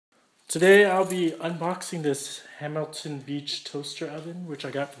Today I'll be unboxing this Hamilton Beach toaster oven, which I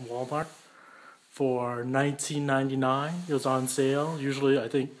got from Walmart for $19.99. It was on sale, usually I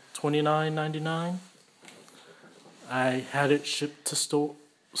think $29.99. I had it shipped to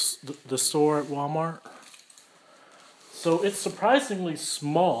the store at Walmart. So it's surprisingly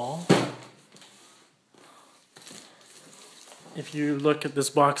small. If you look at this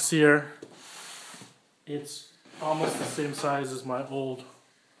box here, it's almost the same size as my old.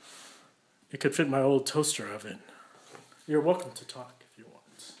 It could fit my old toaster oven. You're welcome to talk if you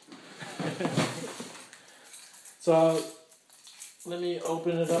want. So let me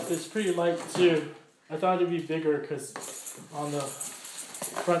open it up. It's pretty light too. I thought it'd be bigger because on the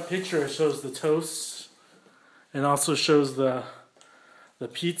front picture it shows the toast and also shows the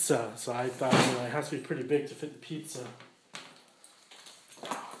pizza. So I thought it has to be pretty big to fit the pizza.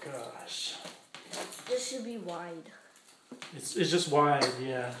 Oh gosh. This should be wide. It's just wide,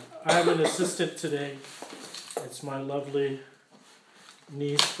 yeah. I have an assistant today. It's my lovely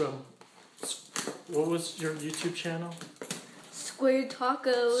niece from, what was your YouTube channel? Square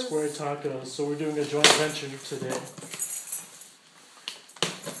Tacos. Square Tacos. So we're doing a joint venture today.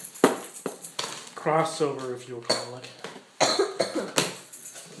 Crossover, if you'll call it.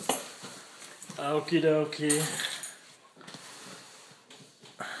 Okie dokie.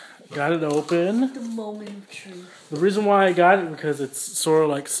 Got it open. The moment of truth. The reason why I got it because it's sort of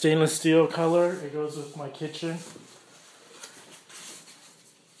like stainless steel color. It goes with my kitchen.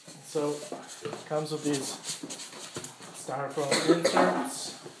 So it comes with these styrofoam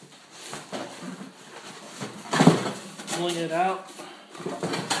inserts. Pulling it out.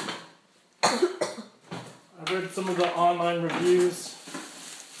 I read some of the online reviews.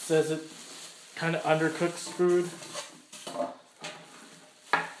 It says it kind of undercooks food.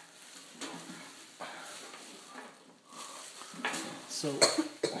 So,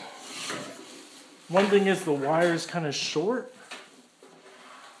 one thing is the wire is kind of short.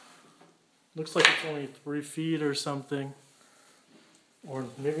 Looks like it's only 3 feet or something. Or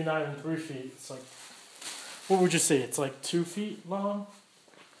maybe not even 3 feet. It's like, what would you say? It's like 2 feet long?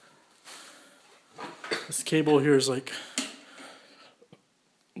 This cable here is like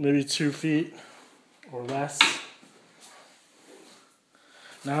maybe 2 feet or less.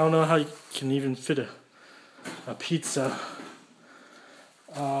 Now I don't know how you can even fit a pizza.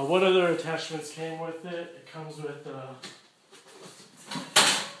 What other attachments came with it? It comes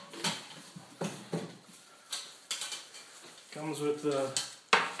with the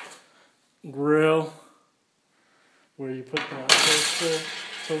grill where you put the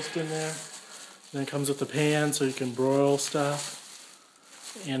toast in there. Then it comes with the pan so you can broil stuff,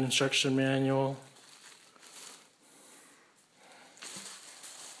 and instruction manual.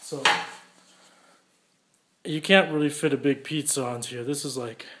 So you can't really fit a big pizza onto here. This is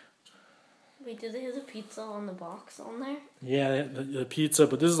like... Wait, does it have the pizza on the box on there? Yeah, the pizza,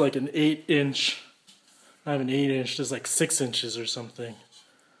 but this is like an 8-inch. Not even 8-inch, this is like 6 inches or something.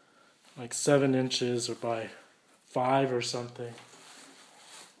 Like 7 inches or by 5 or something.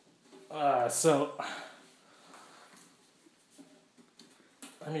 So,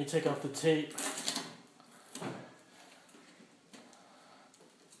 let me take off the tape.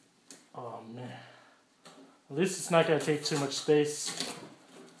 Oh man. At least it's not going to take too much space.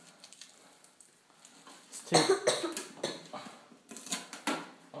 Let's tape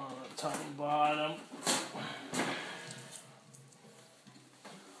on the top and bottom.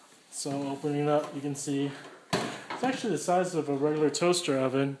 So opening up, you can see it's actually the size of a regular toaster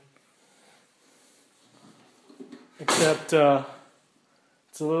oven, except it's a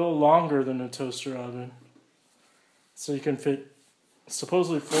little longer than a toaster oven. So you can fit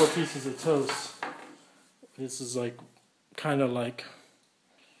supposedly 4 pieces of toast. This is like, kind of like,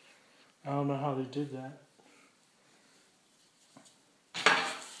 I don't know how they did that.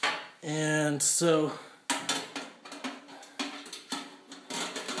 And so, I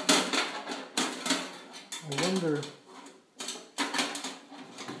wonder,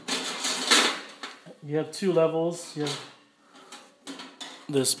 you have 2 levels. You have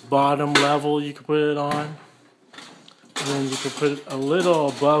this bottom level you can put it on, and then you can put it a little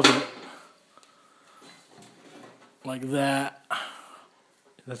above it. Like that.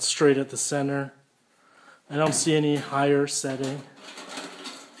 That's straight at the center. I don't see any higher setting.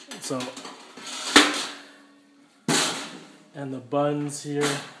 So, and the buttons here,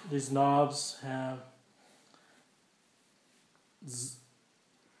 these knobs have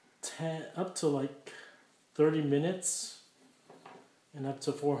 10 up to like 30 minutes and up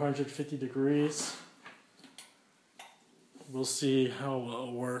to 450 degrees. We'll see how well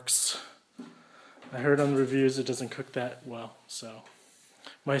it works. I heard on the reviews it doesn't cook that well, so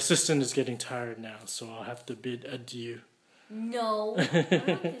My assistant is getting tired now, so I'll have to bid adieu. No, I'm not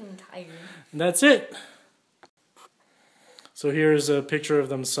getting tired. And that's it. So here's a picture of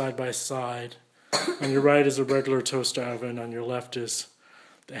them side by side. On your right is a regular toaster oven. On your left is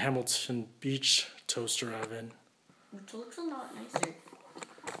the Hamilton Beach toaster oven. Which looks a lot nicer.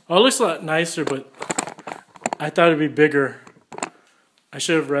 Oh, it looks a lot nicer, but I thought it'd be bigger. I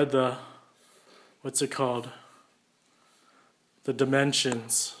should have read the, what's it called? The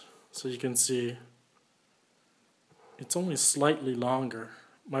dimensions, so you can see it's only slightly longer.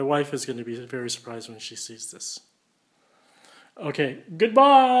 My wife is going to be very surprised when she sees this. Okay,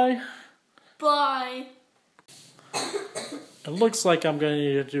 goodbye! Bye! It looks like I'm going to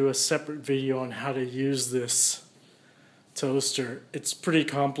need to do a separate video on how to use this toaster. It's pretty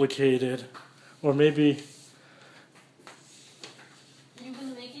complicated. Or maybe, You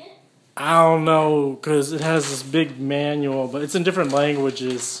gonna make it? I don't know, because it has this big manual, but it's in different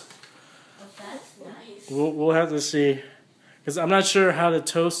languages. Oh, that's nice. We'll have to see. Because I'm not sure how to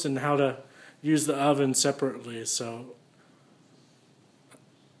toast and how to use the oven separately, so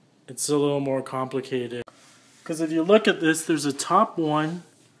it's a little more complicated. Because if you look at this, there's a top one,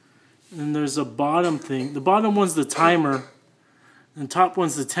 and there's a bottom thing. The bottom one's the timer, and the top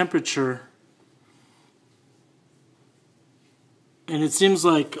one's the temperature. And it seems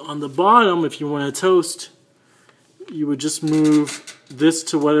like on the bottom, if you want to toast, you would just move this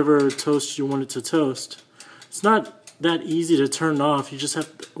to whatever toast you want it to toast. It's not that easy to turn off. You just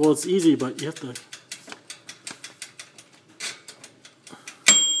have to, well, it's easy, but you have to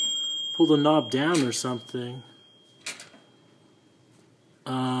pull the knob down or something.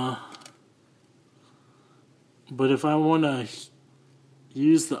 But if I want to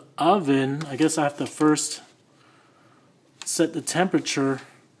use the oven, I guess I have to first set the temperature,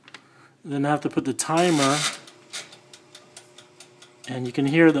 then I have to put the timer, and you can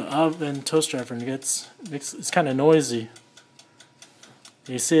hear the oven, toaster oven, it's kind of noisy.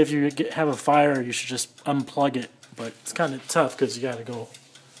 They say if you have a fire, you should just unplug it, but it's kind of tough because you got to go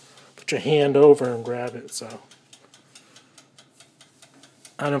put your hand over and grab it, so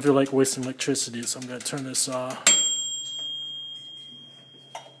I don't feel like wasting electricity, so I'm going to turn this off.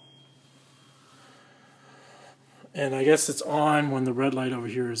 And I guess it's on when the red light over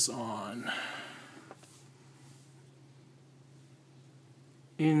here is on.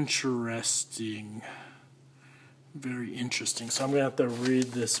 Interesting. Very interesting. So I'm going to have to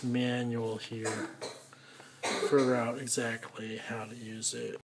read this manual here, figure out exactly how to use it.